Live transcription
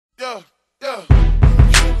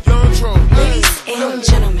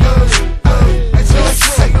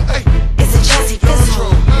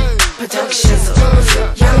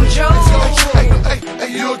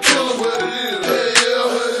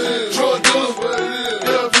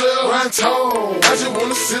Grind tall, I just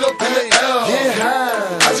wanna sit up in the air. Get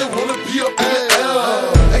high, I just wanna be up in the air.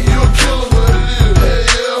 Hey, you a killer, what it is? Yeah,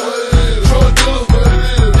 yeah, what it is? Drug dealer, what it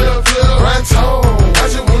is? Yeah, yeah. Grind tall,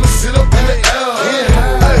 I just wanna sit up in the air. Get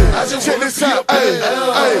high, I just wanna be up in the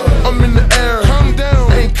air. I'm in the air, come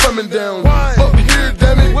down, ain't coming down. Up here,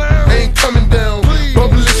 damn it, ain't coming down.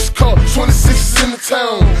 Bubblicious car, 26s in the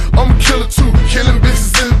town. I'm a killer too, killing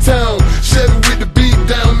bitches in the town. Chevy with the beat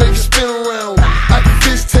down, make it spin around. I can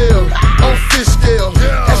fish tail, on fish scale.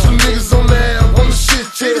 Ask some niggas on the air, on the shit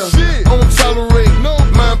tail. I don't tolerate,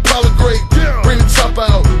 my Impala great. Bring the top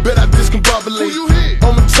out, bet I discombobulate.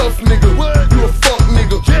 I'm a tough nigga, you a fuck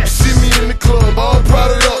nigga. See me in the club, all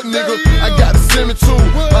prouted up nigga. I got a semi too,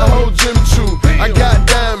 my whole gym too. I got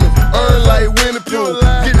diamonds, earn like Winnie Pooh.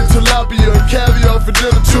 Get the tilapia and caviar for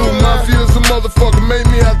dinner too. Mafia's a motherfucker, made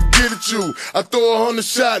me have to get at you. I throw 100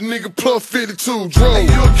 shot, nigga, plus 52. Drone. Hey,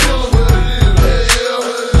 you a killer, what it is? Yeah, yeah,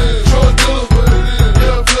 what it is? Drug dealer, what it is?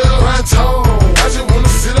 Yeah, yeah. Grind tall, I just wanna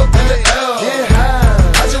sit up in the air. Get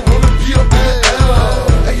high, I just wanna be up in the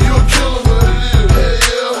air. Hey, you a killer, what it is? Yeah,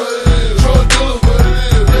 yeah, what it is? Drug dealer, what it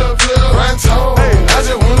is? Yeah, yeah. Grind tall, I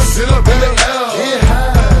just wanna sit up in the air. Get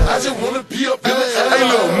high, I just wanna be up in the air. Hey,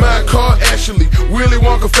 look, my car actually Willy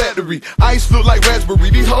Wonka factory. Ice look like raspberry.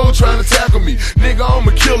 These hoes trying to tackle me. Nigga, I'm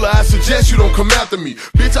a killer. I suggest you don't come after me.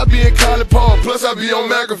 Bitch, I be in College Park. Plus, I be on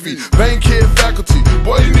McAfee. Bankhead faculty.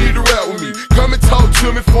 Boy, you need to rap with me. Come and talk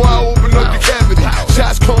to me before I open up your cavity.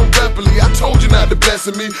 Shots come rapidly. I told you not to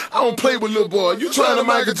blasting me. I don't play with little boy. You trying to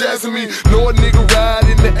Michael Jackson me? Know a nigga ride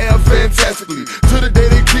in the air fantastically. To the day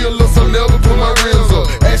they kill us, I'll never put my rims up.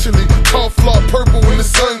 Actually, car flop purple when the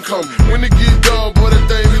sun come. When it get dark, boy, that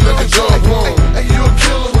thing be looking dog wrong. Hey, you a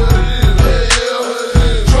killer, what it is? Yeah, yeah, what it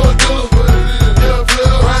is? Drug dealer, what it is? Yeah,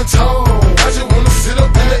 yeah. Grind tall, I just wanna sit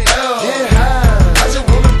up in the air. Get high, I just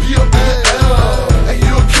wanna be up in the air. Hey,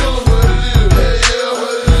 you a killer, what it is? Yeah, yeah,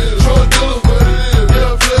 what it is? Drug dealer, what it is?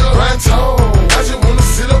 Yeah, yeah. Grind tall, I just wanna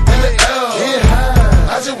sit up in the air. Get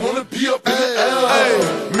high, I just wanna be up in the air. Hey,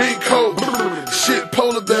 mink coat, shit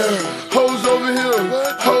polar bear. Hoes over here,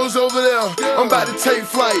 hoes over there. I'm about to take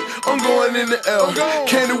flight, I'm going in the air.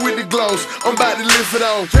 Candy with the gloss, I'm about to lift it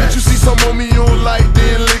off. If you see something on me you don't like,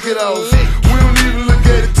 then lick it off. We don't even look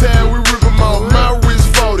at the tag, we rip them off. My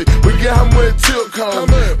wrist 40, but get how much tip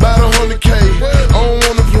cost. About 100K, I don't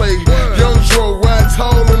wanna play. Young Dro, ride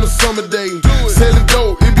tall on a summer day. Selling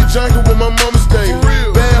dope, it be junkin' where my mama stay.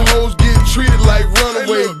 Bad hoes get treated like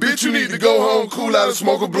runaway. Bitch, you need to go home, cool out and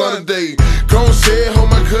smoke a blunt a day. Gon' say it, how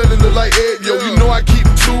my cousin look like Ed, yo. You know I keep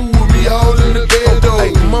two with me all in the bed, though.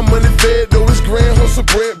 Ay, my money fed, though, it's grand hustle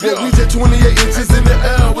bread, but we just 28 inches in the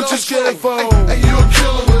air, what you scared for? Hey, you a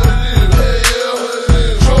killer, what it is? Yeah, yeah, what it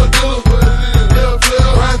is? Drug dealer, what it is? Yeah,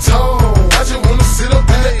 yeah. Grind tall, I just wanna sit up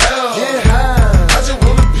in the air. Get high, I just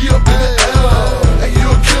wanna be up in the air. Hey,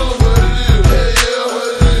 you a killer, what it is? Yeah, yeah, what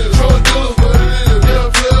it is? Drug dealer, what it is?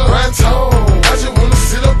 Yeah, yeah. Grind tall, I just wanna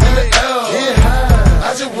sit up in the air. Get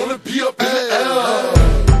high, I just wanna be up in the air.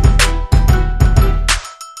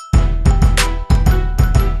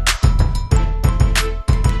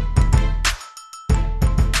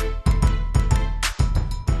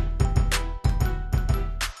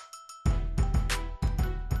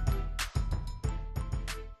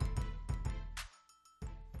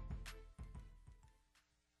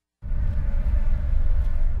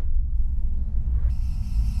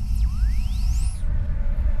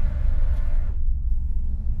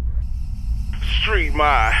 Street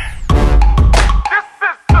Mind. This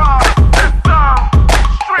is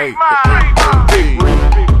Street Mind.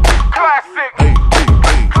 Classic.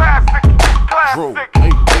 Classic. Classic.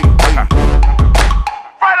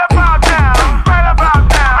 Right about now. Right about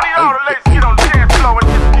now. I need all the ladies to get on the dance floor and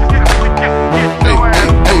get your ass.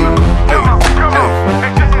 Come on.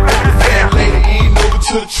 Bad lady ain't over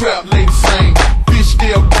to the trap, lady sing. Fish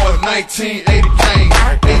deal boy, 1980 king.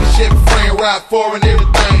 80 Chevy frame, ride for and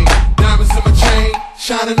everything. Diamonds in my chain,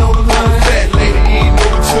 shining on the line. Fat lady ain't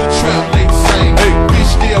over to the trap, lady sing.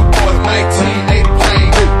 Bitch deal boy, 1980 king.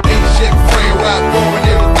 80 Chevy frame, ride for and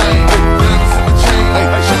everything. Diamonds in my chain,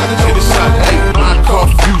 shining on the line. My car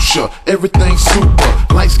fuchsia, everything super.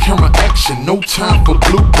 Lights, camera, action, no time for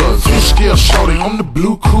bloopers. Fish scale shorty, I'm the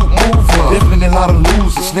blue coupe mover. Definitely a lot of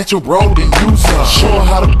losers, snatch your broad and use her. Show her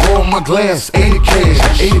how to boil my glass, 80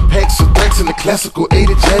 cash. 80 packs of threats in the classical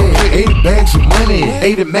 80 jazz. 80 bags of money,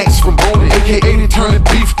 80 max from Boney. AK 80 turning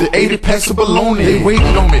beef to 80 packs of bologna. They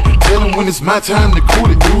waiting on me. telling when it's my time to cool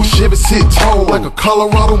it, dude. Chevy sit tall like a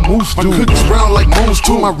Colorado moose, dude. My cookies round like moons,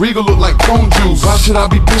 too. My Regal look like prune juice. Why should I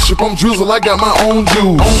be Bishop? I'm Drizzle, I got my own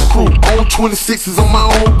juice. On crew, on 26s on my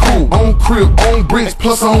own crew. On crib, on bricks,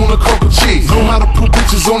 plus I own a couple chicks. Know how to put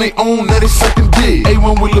bitches on their own, now they sucking dick.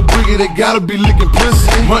 A1 with Lil Briggy, they gotta be licking pussy.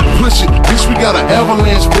 Mutt push it, bitch, we got an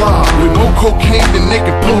avalanche block. With more cocaine than they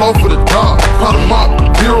can pull off of the dog. Caught 'em up,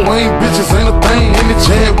 hero ain't bitches, ain't a thing. In the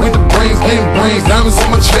jab with the brains, game brains, diamonds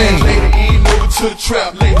on my chain. Lady in over to the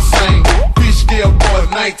trap, lady sing. Fish scale boy,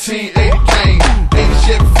 1980 gang. 80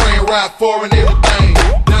 Chevy frame, ride for and everything.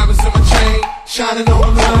 Diamonds in my chain, shining on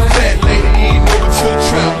the line. Fat lady in over to the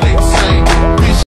trap, lady sing.